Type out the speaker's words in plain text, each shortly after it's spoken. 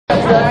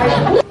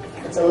right.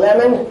 It's a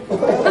lemon. What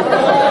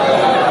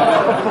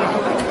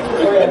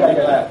do you think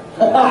of that?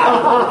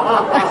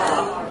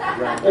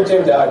 You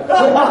too, Doug.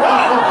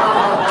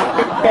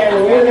 And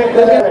music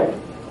the lemon.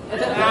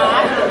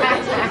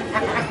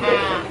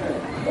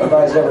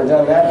 Nobody's ever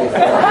done that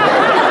before.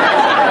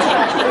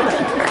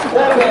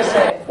 What am I going to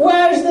say?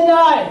 Where's the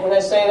knife? When I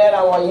say that,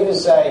 I want you to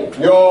say,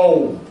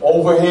 yo,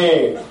 over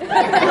here.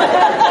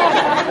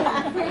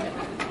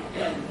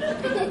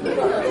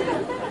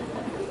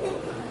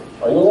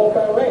 Are you all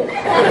kind of me?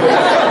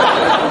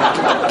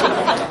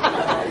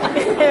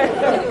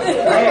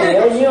 Man,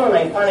 you're doing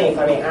my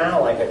funny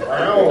how like a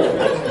clown.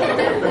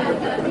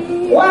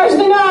 Where's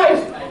the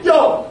knife?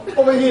 Yo,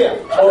 over here.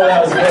 Oh,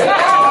 that was good.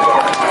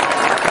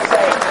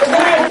 Say, is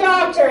there a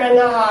doctor in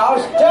the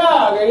house?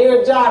 Doug, are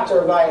you a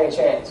doctor by any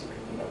chance?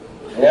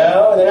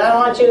 No? Then I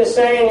want you to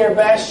say in your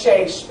best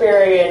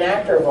Shakespearean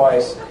actor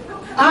voice,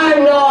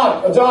 I'm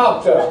not a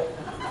doctor,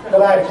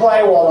 but I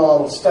play one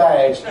on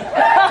stage.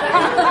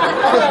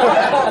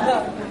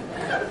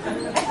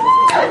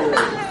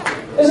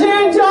 Is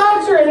there a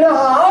doctor in the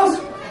house?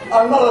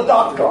 I'm not a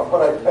doctor,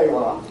 but I play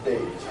one on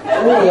stage.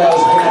 Ooh, that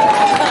was good.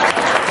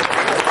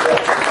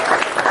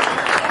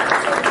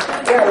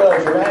 You got a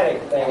little dramatic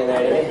thing in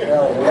there, didn't you?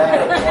 Really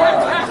dramatic.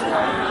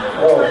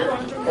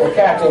 Well,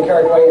 Captain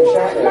Kirk William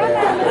Shatner there.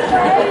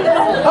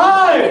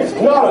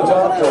 I'm not a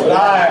doctor, but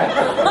I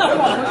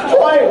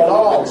play one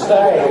on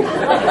stage.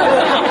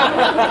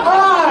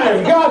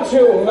 I've got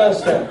to,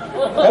 mister.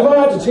 Have I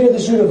had to tear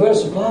this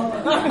universe apart?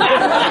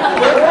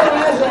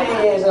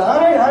 It's a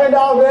 $100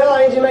 bill. I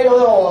need you to make a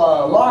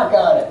little mark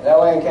on it. That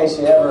way, in case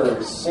you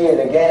ever see it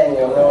again,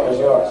 you'll know it was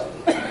yours.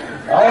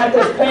 I got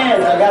this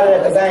pen. I got it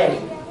at the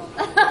bank.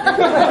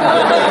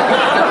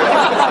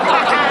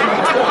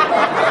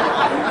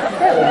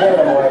 The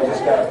giveaway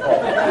just got a pen.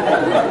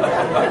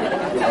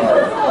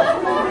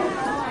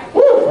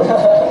 Woo!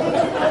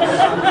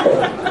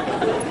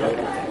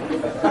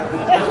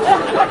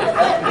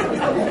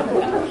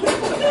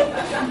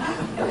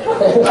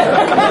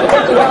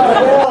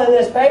 $50 bill in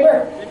this paper,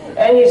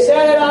 and you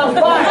set it on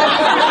fire.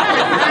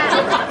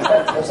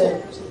 What's it?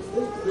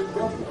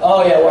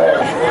 Oh, yeah,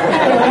 whatever.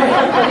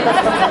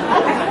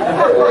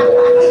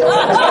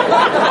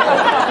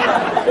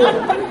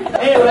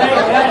 Anyway, you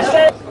gotta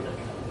set it.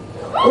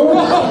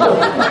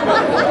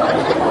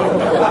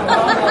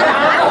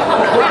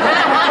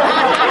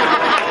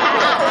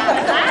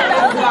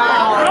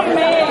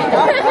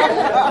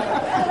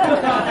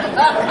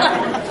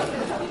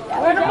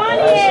 Where the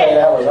money I say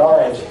that was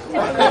orange.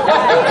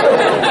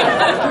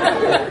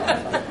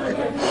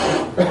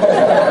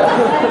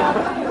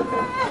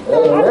 It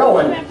was a real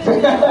one.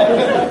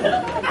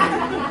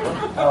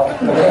 Oh.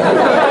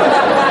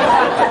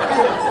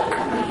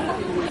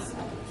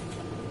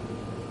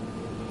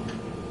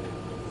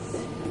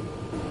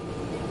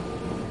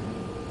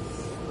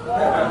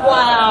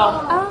 Wow.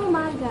 Oh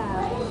my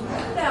gosh.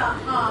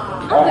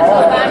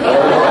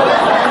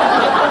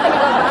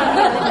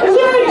 Is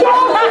there a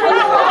doctor in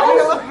the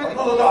house?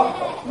 Another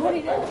doctor.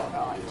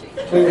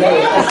 Do you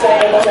want to say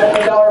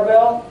 $70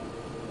 bill?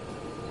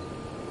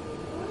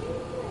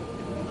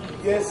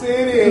 Yes,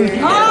 it is.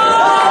 Oh!